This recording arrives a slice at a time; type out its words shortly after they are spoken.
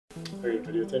Are you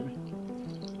gonna videotape me?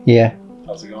 Yeah.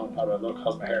 How's it going? How do I look?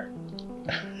 How's my hair?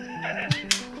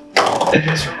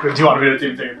 Just real quick, do you want to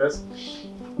videotape taking this?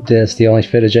 That's the only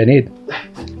footage I need.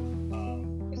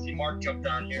 I see Mark jumped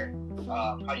on here.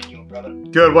 How you doing, brother?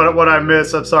 Good. What I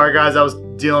missed? I'm sorry, guys. I was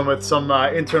dealing with some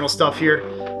internal stuff here.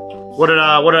 What did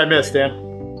I miss, Dan?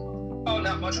 Oh,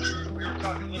 not much. We were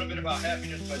talking a little bit about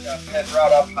happiness, but Pat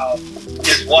brought up how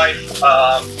his wife,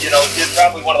 did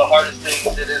probably one of the hardest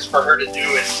things it is for her to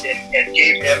do, and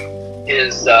gave him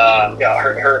his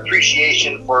her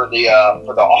appreciation for the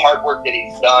hard work that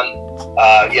he's done.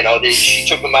 She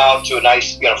took him out to a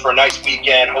nice for a nice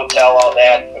weekend, hotel, all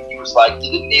that. And he was like,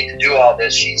 "You didn't need to do all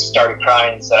this." She started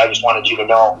crying and said, "I just wanted you to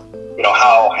know,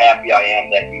 how happy I am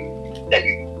that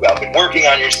you've been working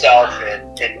on yourself."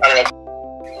 And I don't know if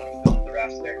you want to fill in the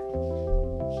rest there.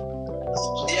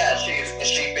 Yeah, she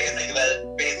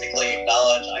basically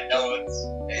acknowledged, I know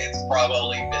it's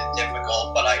probably been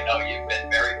difficult, but I know you've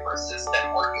been very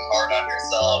persistent, working hard on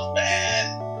yourself, and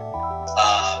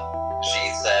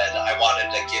she said, I wanted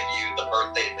to give you the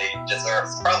birthday that you deserve.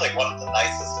 It's probably one of the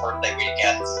nicest birthday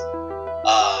weekends,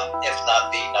 if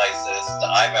not the nicest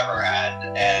I've ever had,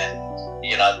 and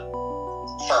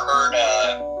for her to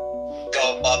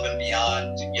go above and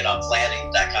beyond,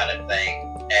 planning that kind of thing,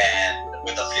 and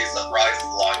with a few surprises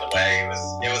along the way,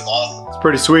 it was awesome. It's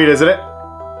pretty sweet, isn't it?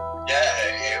 Yeah,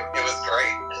 it was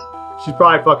great. She's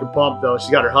probably fucking pumped though. She's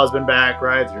got her husband back,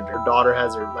 right? Her daughter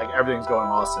has her, like, everything's going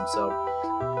awesome. So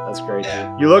that's great.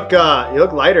 Yeah. Dude. You look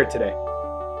lighter today.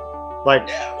 Like,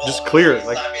 just clear.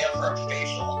 Like, Sign me up for a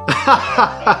facial.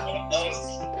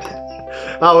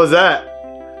 how was that?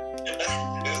 It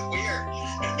was weird,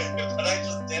 but I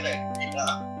just did it.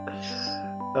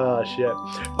 Oh shit.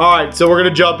 All right, so we're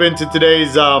gonna jump into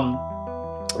today's. I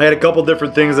had a couple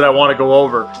different things that I want to go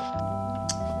over.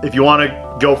 If you want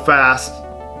to go fast,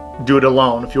 do it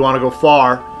alone. If you want to go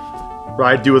far,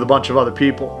 right, do it with a bunch of other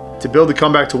people. To build the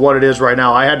comeback to what it is right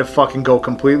now, I had to fucking go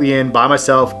completely in by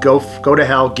myself, go to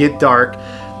hell, get dark.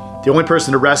 The only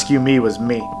person to rescue me was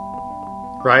me,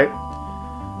 right?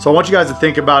 So I want you guys to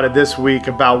think about it this week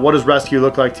about what does rescue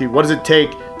look like to you? What does it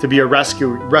take to be a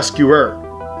rescuer,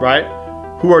 right?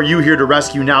 Who are you here to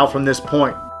rescue now from this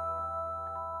point?